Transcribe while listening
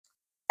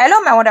Hello,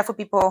 my wonderful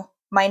people.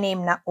 My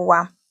name na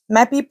Uwa.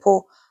 My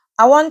people,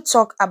 I want to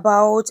talk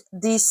about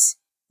this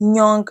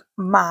young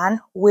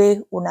man wey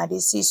una dey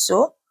see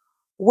so.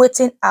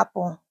 Wetin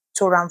happen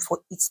to am for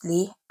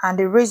Italy and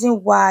the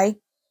reason why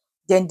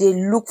dem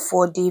dey look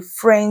for the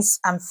friends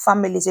and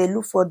families, they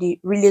look for the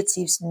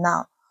relatives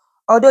now.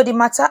 Although the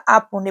matter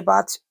happened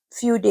about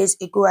few days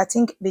ago, I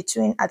think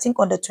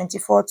on the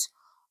 24th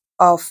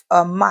of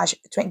March,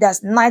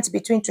 that's night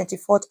between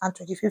 24th and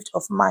 25th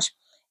of March.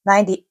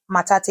 Now the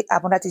matter take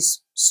happen. That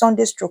is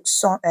Sunday stroke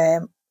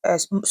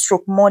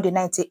Monday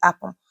night take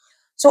happen.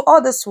 So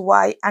all this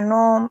why I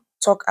know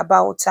talk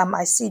about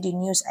I see the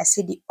news, I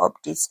see the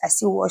updates, I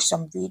still watch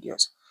some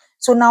videos.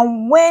 So now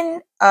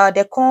when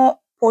they come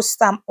post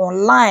them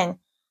online,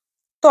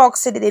 talk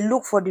say that they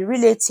look for the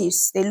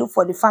relatives, they look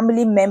for the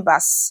family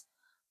members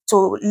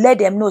to let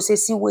them know, say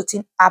see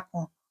wetin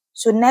happen.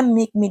 So now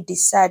make me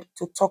decide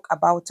to talk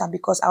about them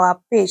because our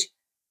page,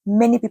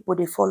 many people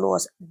they follow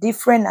us,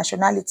 different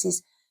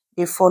nationalities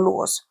they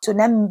follow us. So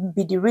now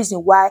be the reason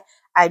why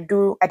I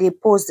dey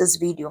post this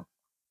video.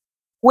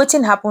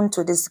 Wetin happened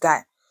to this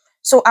guy?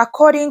 So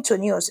according to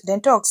news,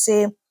 then talk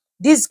say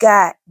this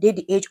guy did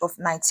the age of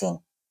 19.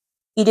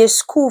 He dey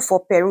school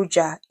for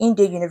Perugia, in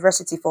the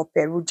university for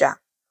Perugia.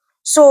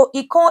 So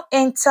he can't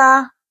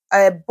enter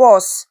a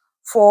bus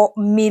for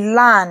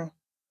Milan.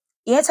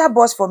 He enter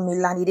bus for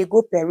Milan, he dey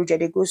go Perugia,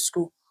 they go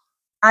school.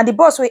 And the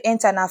bus wey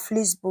enter na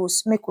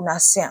Flixbus, make una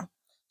see am.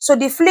 So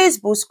the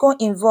Flixbus come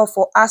involve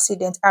for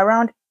accident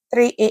around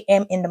 3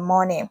 a.m. in the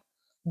morning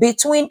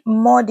between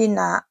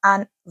Modena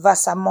and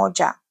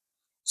Vassamoggia.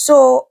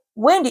 So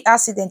when the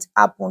accident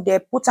happened, they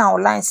put am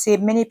online say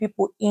many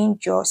people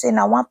injure. Say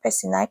now one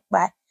person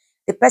by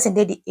the person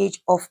did the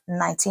age of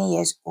 19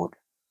 years old.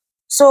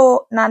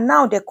 So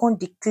now they can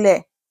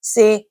declare,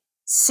 say,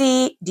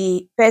 see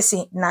the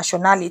person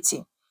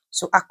nationality.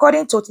 So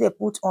according to what they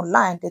put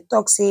online, they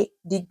talk say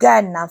the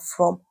guy now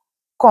from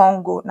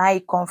Congo, now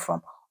he come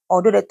from.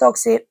 Although they talk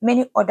say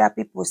many other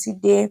people see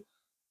the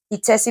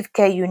intensive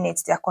care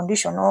units, their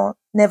condition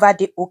never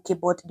dey okay,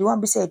 but the one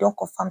be say don't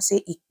confirm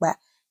say Ikba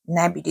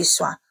now be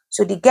this one.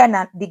 So the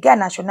guy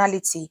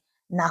nationality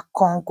na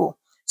Congo.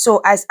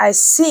 So as I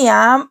see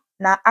him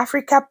na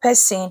Africa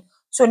person,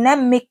 so now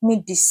make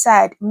me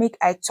decide, make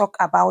I talk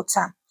about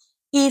am.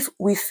 If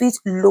we fit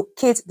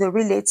locate the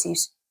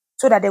relatives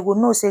so that they will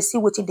know, say, see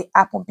wetin dey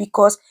happen,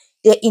 because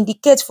they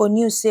indicate for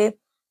news say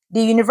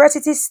the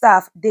university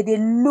staff they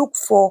look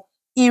for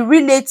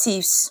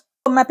relatives.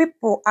 So my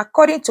people,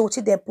 according to what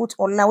they put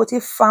online, what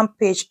fan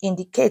page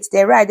indicates,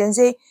 they write and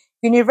say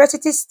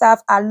university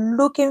staff are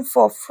looking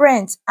for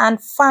friends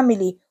and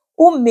family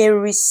who may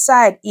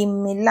reside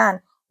in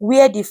Milan,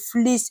 where the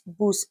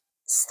Flixbus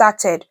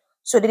started.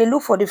 So they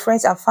look for the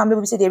friends and family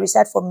who say they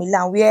reside for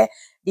Milan, where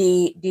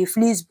the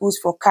Flixbus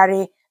for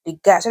carry the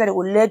guy, so that they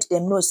will let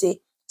them know, say,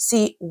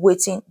 see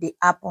wetin dey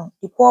happen.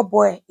 The poor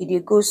boy, he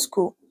dey go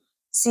school,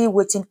 see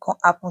wetin come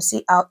happen,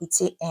 see how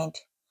it end.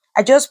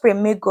 I just pray,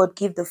 may God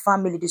give the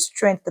family the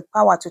strength, the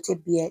power to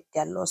take bear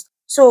their loss.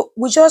 So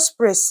we just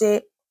pray,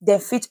 say, they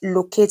fit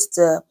locate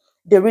the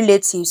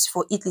relatives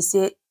for Italy,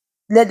 say,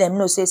 let them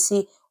know, say,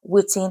 see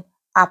wetin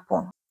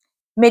happen.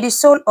 May the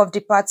soul of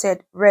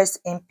departed rest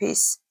in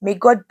peace. May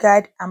God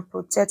guide and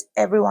protect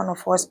every one of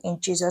us in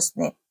Jesus'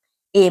 name.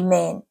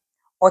 Amen.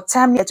 Our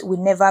time yet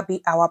will never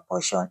be our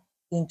portion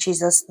in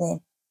Jesus' name.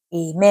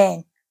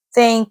 Amen.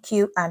 Thank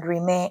you and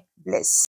remain blessed.